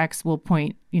 then their ex will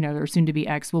point, their soon-to-be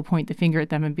ex will point the finger at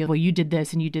them and be like, well, you did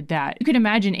this and you did that. You could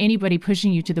imagine anybody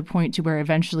pushing you to the point to where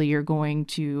eventually you're going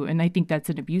to, and I think that's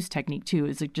an abuse technique, too,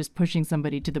 is like just pushing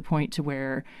somebody to the point to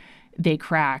where they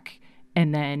crack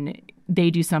and then they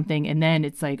do something, and then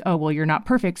it's like, oh, well, you're not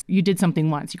perfect. You did something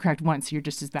once. You cracked once. So you're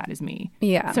just as bad as me.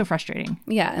 Yeah. It's so frustrating.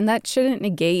 Yeah, and that shouldn't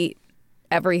negate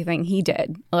everything he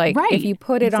did. Like, if you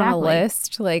put it on a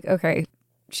list, like, okay,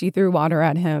 she threw water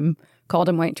at him, called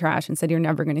him white trash, and said, you're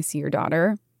never going to see your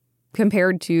daughter,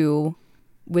 compared to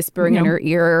whispering in her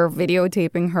ear,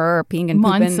 videotaping her, peeing and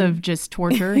months pooping. of just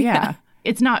torture. Yeah.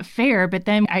 it's not fair. But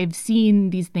then I've seen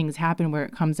these things happen where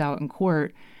it comes out in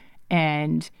court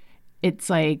and it's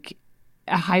like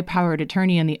a high-powered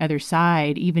attorney on the other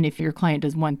side, even if your client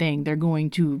does one thing, they're going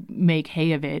to make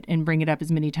hay of it and bring it up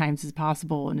as many times as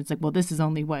possible. And it's like, well, this is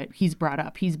only what he's brought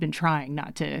up. He's been trying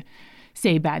not to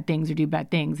say bad things or do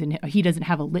bad things. And he doesn't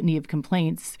have a litany of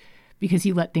complaints because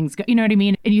he let things go. You know what I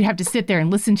mean? And you have to sit there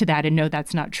and listen to that and know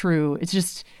that's not true. It's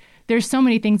just, there's so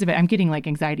many things about it. I'm getting like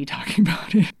anxiety talking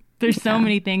about it. There's so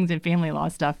many things in family law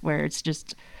stuff where it's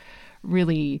just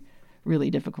really,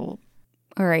 really difficult.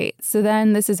 All right. So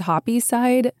then this is Hoppy's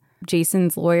side.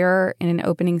 Jason's lawyer, in an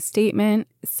opening statement,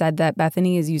 said that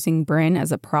Bethenny is using Bryn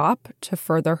as a prop to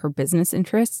further her business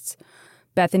interests.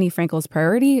 Bethenny Frankel's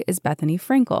priority is Bethenny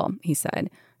Frankel, he said.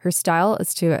 Her style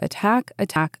is to attack,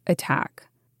 attack, attack.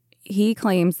 He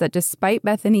claims that despite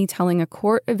Bethenny telling a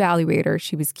court evaluator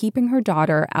she was keeping her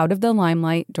daughter out of the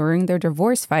limelight during their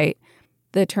divorce fight,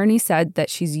 the attorney said that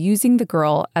she's using the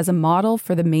girl as a model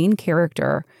for the main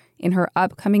character in her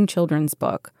upcoming children's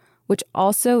book, which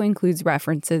also includes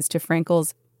references to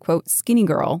Frankel's, quote, Skinny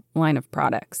Girl line of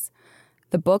products.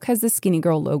 The book has the Skinny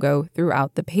Girl logo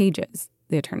throughout the pages,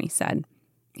 the attorney said.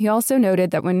 He also noted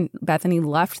that when Bethenny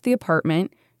left the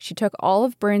apartment, she took all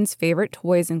of Bryn's favorite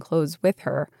toys and clothes with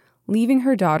her, leaving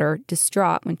her daughter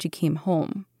distraught when she came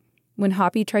home. When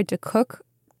Hoppy tried to cook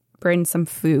Bryn some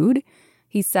food,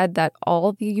 he said that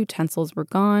all the utensils were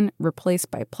gone,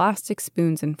 replaced by plastic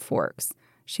spoons and forks.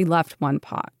 She left one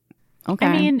pot. Okay.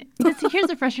 I mean, here's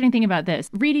the frustrating thing about this.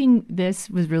 Reading this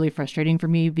was really frustrating for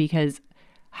me because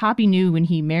Hoppy knew when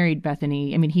he married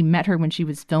Bethenny. I mean, he met her when she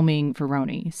was filming for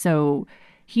Roni. So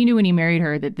he knew when he married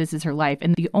her that this is her life.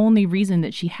 And the only reason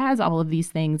that she has all of these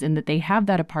things and that they have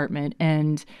that apartment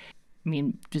and, I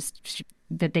mean, just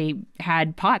that they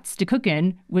had pots to cook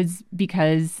in was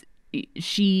because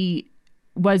she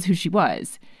was who she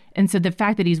was. And so the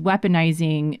fact that he's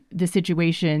weaponizing the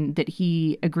situation that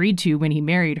he agreed to when he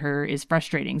married her is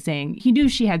frustrating, saying he knew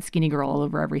she had Skinny Girl all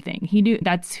over everything. He knew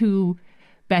that's who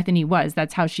Bethenny was.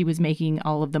 That's how she was making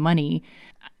all of the money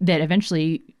that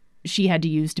eventually she had to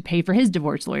use to pay for his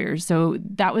divorce lawyers. So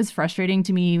that was frustrating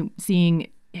to me, seeing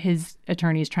his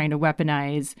attorneys trying to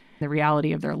weaponize the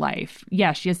reality of their life.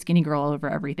 Yeah, she has Skinny Girl all over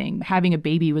everything. Having a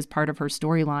baby was part of her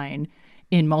storyline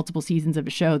in multiple seasons of a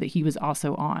show that he was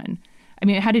also on. I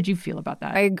mean, how did you feel about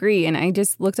that? I agree. And I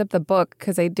just looked up the book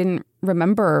because I didn't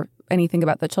remember anything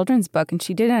about the children's book. And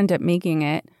she did end up making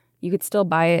it. You could still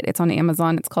buy it. It's on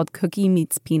Amazon. It's called Cookie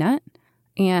Meets Peanut.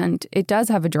 And it does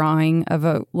have a drawing of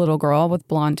a little girl with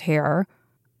blonde hair.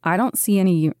 I don't see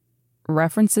any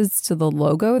references to the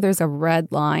logo. There's a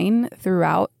red line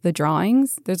throughout the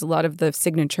drawings. There's a lot of the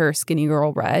signature Skinny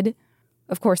Girl red.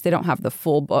 Of course, they don't have the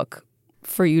full book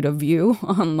for you to view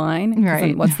online.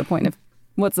 Right. What's the point?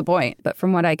 But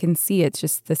from what I can see, it's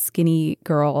just the Skinny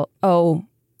Girl. Oh,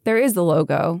 there is the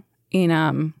logo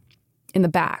in the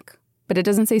back, but it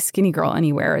doesn't say Skinny Girl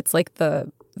anywhere. It's like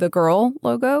the girl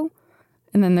logo.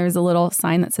 And then there's a little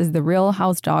sign that says the Real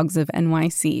House Dogs of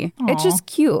NYC. Aww. It's just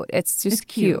cute. It's just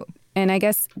cute. And I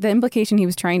guess the implication he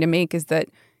was trying to make is that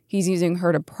he's using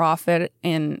her to profit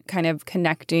and kind of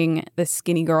connecting the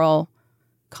Skinny Girl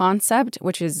concept,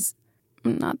 which is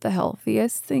not the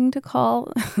healthiest thing to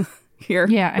call your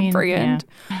brand.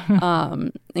 Yeah.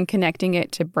 And connecting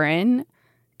it to Bryn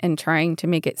and trying to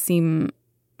make it seem,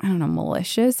 I don't know,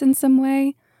 malicious in some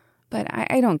way. But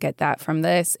I don't get that from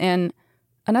this. And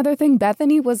another thing,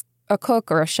 Bethenny was a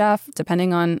cook or a chef,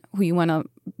 depending on who you want to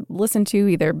listen to,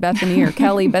 either Bethenny or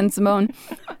Kelly Bensimone.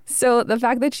 So the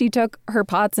fact that she took her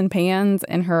pots and pans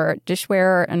and her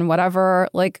dishware and whatever,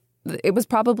 like, it was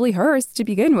probably hers to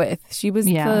begin with. She was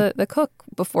the cook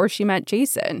before she met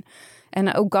Jason.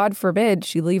 And oh, God forbid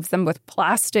she leaves them with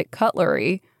plastic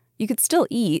cutlery. You could still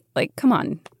eat. Like, come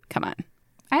on.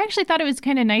 I actually thought it was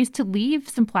kind of nice to leave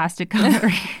some plastic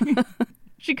cutlery.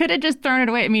 She could have just thrown it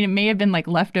away. I mean, it may have been like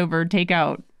leftover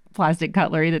takeout plastic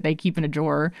cutlery that they keep in a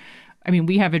drawer. I mean,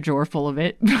 we have a drawer full of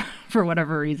it for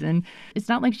whatever reason. It's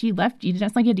not like she left you. It's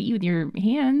not like you had to eat with your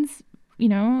hands. You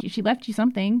know, she left you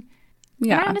something.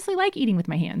 Yeah. I honestly like eating with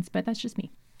my hands, but that's just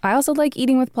me. I also like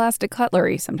eating with plastic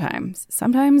cutlery sometimes.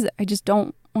 Sometimes I just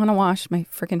don't want to wash my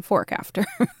freaking fork after.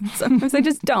 Sometimes I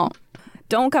just don't.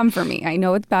 Don't come for me. I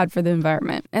know it's bad for the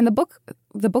environment. And the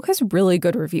book has really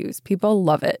good reviews. People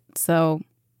love it. So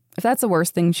if that's the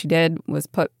worst thing she did was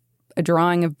put a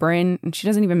drawing of Bryn, and she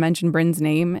doesn't even mention Bryn's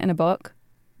name in a book,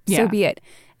 so be it.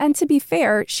 And to be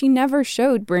fair, she never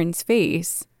showed Bryn's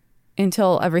face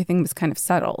until everything was kind of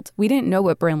settled. We didn't know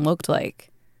what Bryn looked like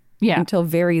until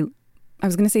very, I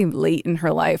was going to say late in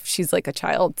her life. She's like a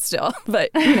child still, but,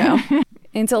 you know,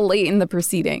 until late in the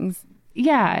proceedings.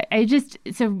 Yeah,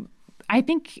 I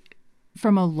think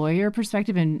from a lawyer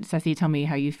perspective, and Ceci, tell me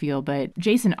how you feel, but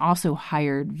Jason also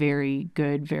hired very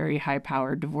good, very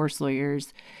high-powered divorce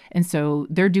lawyers. And so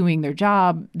they're doing their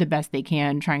job the best they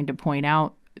can, trying to point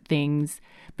out things.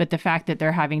 But the fact that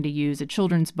they're having to use a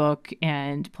children's book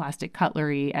and plastic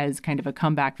cutlery as kind of a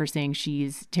comeback for saying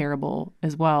she's terrible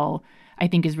as well, I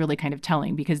think is really kind of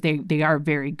telling, because they are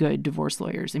very good divorce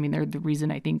lawyers. I mean, they're the reason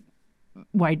I think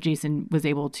why Jason was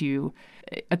able to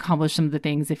accomplish some of the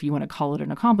things, if you want to call it an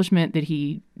accomplishment, that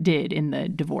he did in the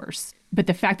divorce. But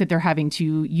the fact that they're having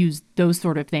to use those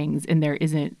sort of things and there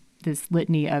isn't this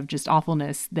litany of just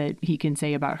awfulness that he can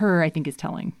say about her, I think is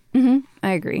telling. Mm-hmm.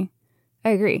 I agree.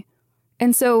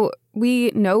 And so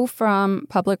we know from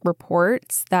public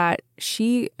reports that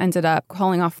she ended up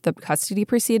calling off the custody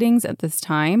proceedings at this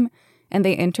time, and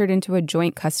they entered into a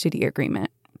joint custody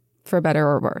agreement, for better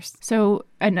or worse. So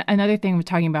another thing we're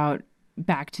talking about,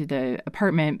 back to the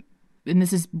apartment, and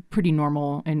this is pretty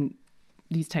normal in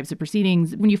these types of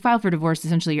proceedings. When you file for divorce,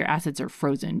 essentially your assets are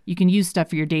frozen. You can use stuff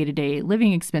for your day-to-day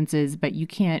living expenses, but you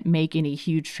can't make any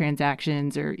huge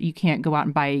transactions, or you can't go out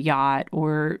and buy a yacht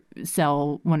or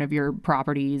sell one of your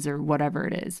properties or whatever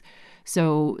it is.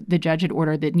 So the judge had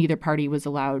ordered that neither party was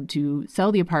allowed to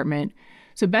sell the apartment.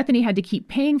 So Bethenny had to keep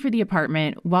paying for the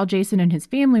apartment while Jason and his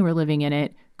family were living in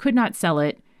it, could not sell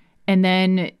it. And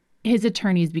then his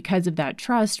attorneys, because of that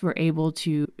trust, were able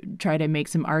to try to make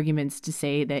some arguments to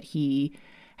say that he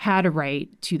had a right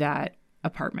to that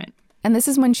apartment. And this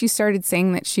is when she started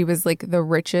saying that she was like the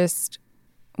richest,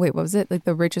 what was it? Like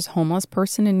the richest homeless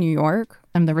person in New York?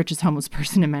 I'm the richest homeless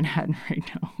person in Manhattan right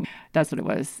now. That's what it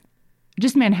was.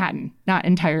 Just Manhattan, not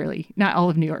entirely, not all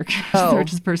of New York. Just the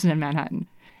richest person in Manhattan.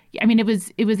 I mean, it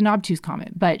was an obtuse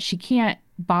comment, but she can't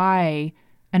buy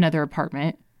another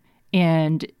apartment,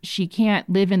 and she can't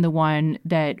live in the one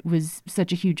that was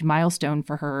such a huge milestone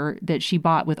for her that she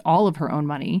bought with all of her own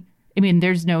money. I mean,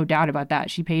 there's no doubt about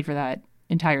that. She paid for that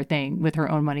entire thing with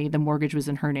her own money. The mortgage was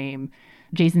in her name.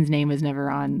 Jason's name was never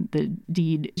on the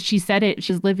deed. She said it.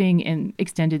 She's living in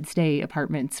extended stay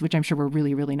apartments, which I'm sure were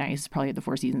really, really nice, probably at the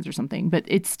Four Seasons or something. But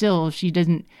it's still, she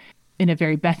doesn't, in a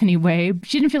very Bethenny way,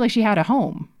 she didn't feel like she had a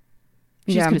home.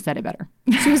 She just could have said it better.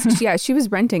 She was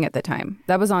renting at the time.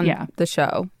 That was on the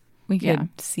show. We could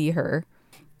see her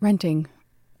renting.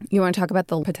 You want to talk about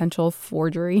the potential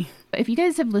forgery? If you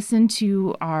guys have listened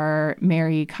to our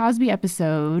Mary Cosby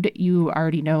episode, you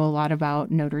already know a lot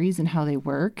about notaries and how they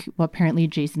work. Well, apparently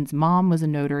Jason's mom was a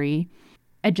notary.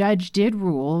 A judge did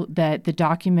rule that the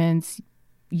documents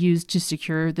used to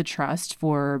secure the trust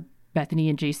for Bethenny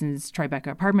and Jason's Tribeca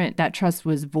apartment, that trust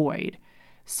was void.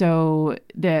 So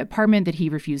the apartment that he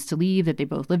refused to leave, that they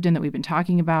both lived in, that we've been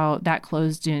talking about, that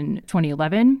closed in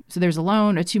 2011. So there's a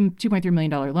loan, a $2.3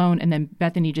 million loan, and then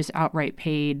Bethenny just outright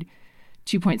paid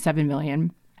 $2.7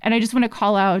 million. And I just want to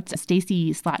call out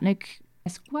Stacy Slatnick,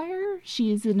 Esquire.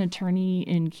 She is an attorney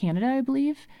in Canada, I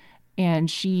believe.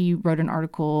 And she wrote an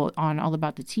article on All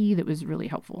About the Tea that was really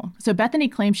helpful. So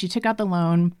Bethenny claims she took out the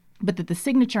loan, but that the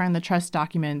signature on the trust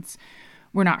documents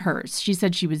were not hers. She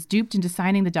said she was duped into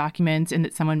signing the documents and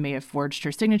that someone may have forged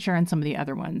her signature on some of the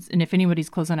other ones. And if anybody's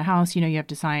close on a house, you know, you have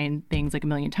to sign things like 1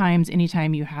 million times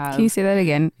anytime you have... Can you say that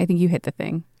again? I think you hit the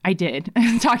thing. I did.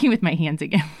 I'm talking with my hands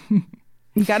again.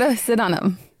 You gotta sit on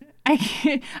them. I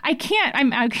can't.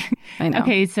 I know.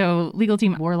 Okay, so legal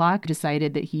team Warlock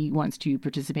decided that he wants to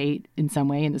participate in some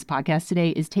way in this podcast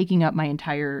today, is taking up my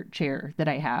entire chair that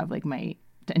I have, like my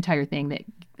entire thing that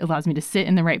allows me to sit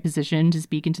in the right position to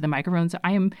speak into the microphone. So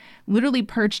I am literally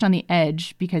perched on the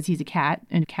edge because he's a cat,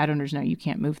 and cat owners know you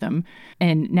can't move them.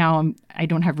 And now I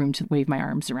don't have room to wave my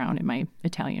arms around in my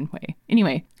Italian way.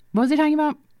 Anyway, what was I talking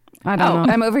about? I don't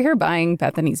know. I'm over here buying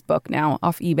Bethenny's book now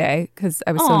off eBay because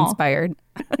I was so inspired.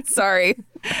 Sorry.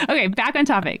 Okay, back on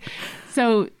topic.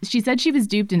 So she said she was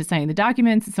duped into signing the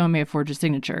documents and someone may have forged her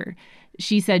signature.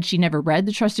 She said she never read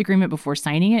the trust agreement before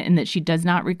signing it and that she does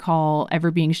not recall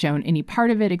ever being shown any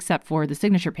part of it except for the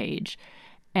signature page.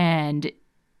 And,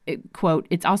 quote,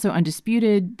 it's also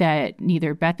undisputed that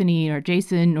neither Bethenny nor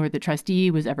Jason nor the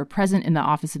trustee was ever present in the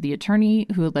office of the attorney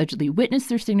who allegedly witnessed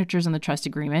their signatures on the trust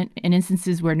agreement. In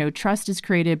instances where no trust is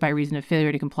created by reason of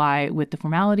failure to comply with the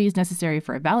formalities necessary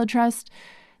for a valid trust,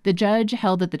 the judge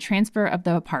held that the transfer of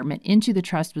the apartment into the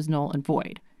trust was null and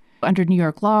void. Under New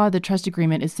York law, the trust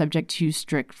agreement is subject to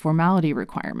strict formality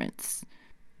requirements.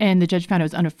 And the judge found it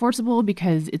was unenforceable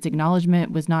because its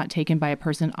acknowledgement was not taken by a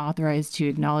person authorized to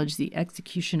acknowledge the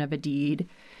execution of a deed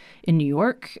in New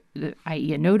York,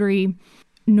 i.e. a notary.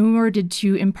 nor did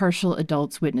two impartial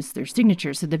adults witness their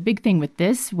signatures. So the big thing with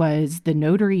this was the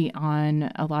notary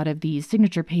on a lot of these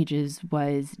signature pages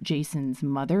was Jason's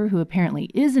mother, who apparently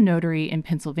is a notary in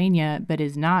Pennsylvania, but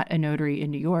is not a notary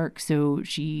in New York. So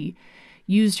she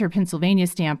used her Pennsylvania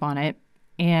stamp on it,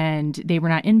 and they were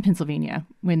not in Pennsylvania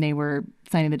when they were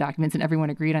signing the documents, and everyone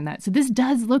agreed on that. So this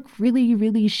does look really,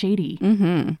 really shady.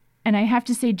 Mm-hmm. And I have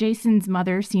to say, Jason's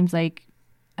mother seems like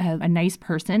a nice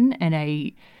person, and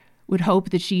I would hope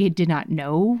that she did not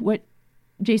know what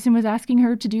Jason was asking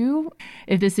her to do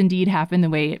if this indeed happened the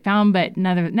way it found. But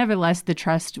nevertheless, the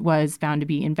trust was found to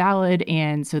be invalid,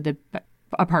 and so the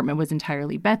apartment was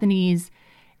entirely Bethenny's,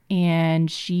 and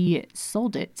she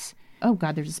sold it. Oh,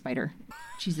 God, there's a spider.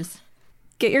 Jesus.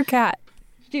 Get your cat.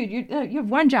 Dude, you have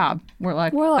one job,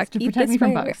 Warlock. To eat protect this me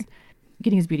from spider. bugs.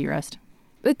 Getting his beauty rest.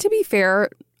 But to be fair,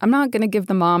 I'm not going to give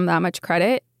the mom that much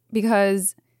credit,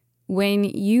 because when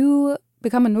you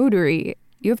become a notary,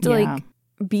 you have to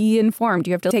be informed.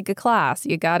 You have to take a class.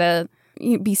 You got to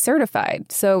be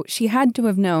certified. So she had to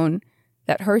have known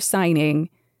that her signing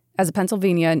as a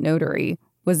Pennsylvania notary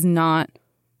was not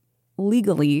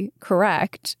legally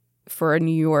correct for a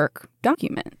New York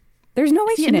document. There's no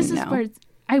way she didn't know.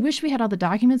 I wish we had all the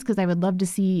documents, because I would love to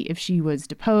see if she was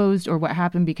deposed or what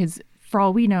happened, because for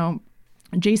all we know,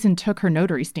 Jason took her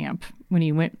notary stamp when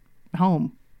he went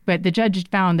home. But the judge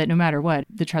found that no matter what,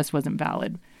 the trust wasn't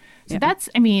valid. So that's,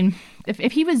 I mean,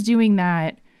 if he was doing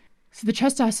that, so the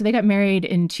trust, so they got married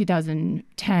in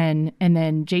 2010, and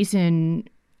then Jason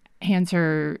hands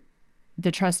her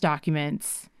the trust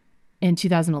documents in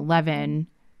 2011,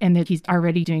 and that he's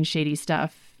already doing shady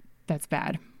stuff. That's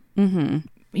bad. Mm-hmm.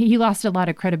 He lost a lot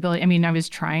of credibility. I mean, I was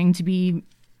trying to be,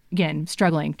 again,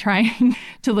 trying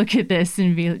to look at this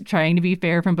and trying to be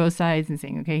fair from both sides and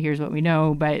saying, okay, here's what we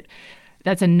know. But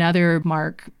that's another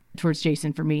mark towards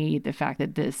Jason for me, the fact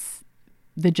that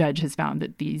the judge has found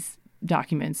that these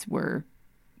documents were,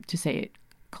 to say it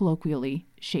colloquially,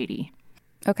 shady.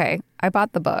 Okay, I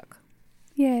bought the book.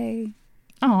 Yay.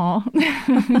 Aw.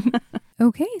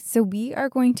 Okay, so we are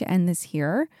going to end this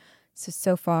here.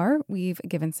 So far, we've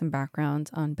given some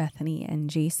background on Bethenny and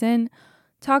Jason,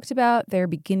 talked about their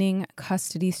beginning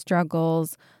custody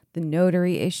struggles, the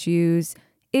notary issues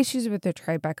with the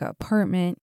Tribeca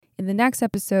apartment. In the next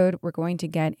episode, we're going to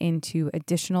get into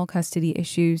additional custody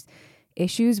issues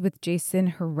with Jason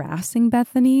harassing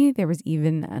Bethenny. There was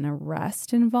even an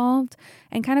arrest involved,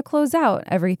 and kind of close out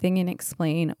everything and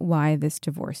explain why this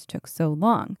divorce took so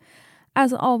long.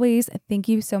 As always, thank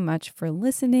you so much for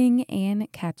listening,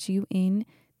 and catch you in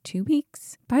 2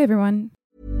 weeks. Bye, everyone.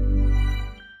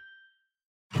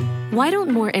 Why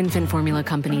don't more infant formula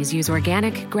companies use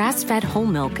organic, grass-fed whole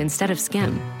milk instead of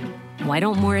skim? Why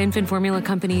don't more infant formula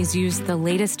companies use the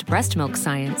latest breast milk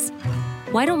science?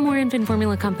 Why don't more infant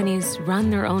formula companies run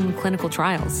their own clinical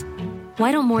trials?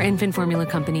 Why don't more infant formula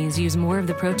companies use more of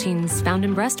the proteins found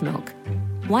in breast milk?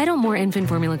 Why don't more infant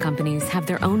formula companies have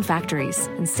their own factories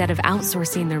instead of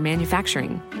outsourcing their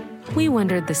manufacturing? We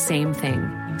wondered the same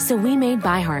thing. So we made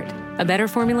ByHeart, a better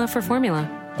formula for formula.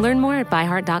 Learn more at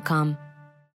byheart.com.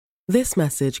 This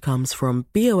message comes from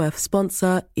BOF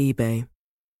sponsor eBay.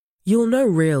 You'll know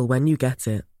real when you get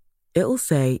it. It'll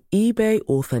say eBay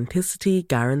Authenticity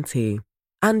Guarantee.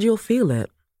 And you'll feel it.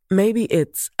 Maybe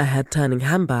it's a head-turning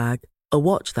handbag, a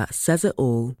watch that says it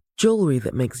all, jewelry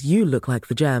that makes you look like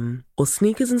the gem, or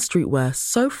sneakers and streetwear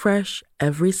so fresh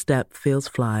every step feels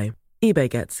fly. eBay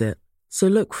gets it. So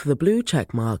look for the blue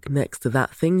check mark next to that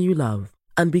thing you love.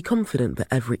 And be confident that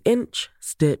every inch,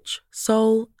 stitch,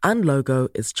 sole, and logo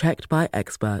is checked by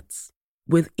experts.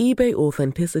 With eBay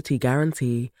Authenticity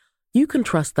Guarantee, you can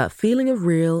trust that feeling of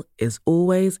real is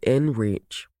always in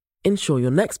reach. Ensure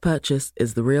your next purchase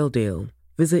is the real deal.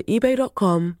 Visit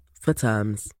ebay.com for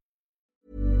terms.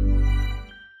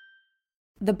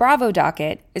 The Bravo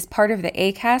Docket is part of the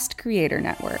Acast Creator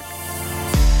Network.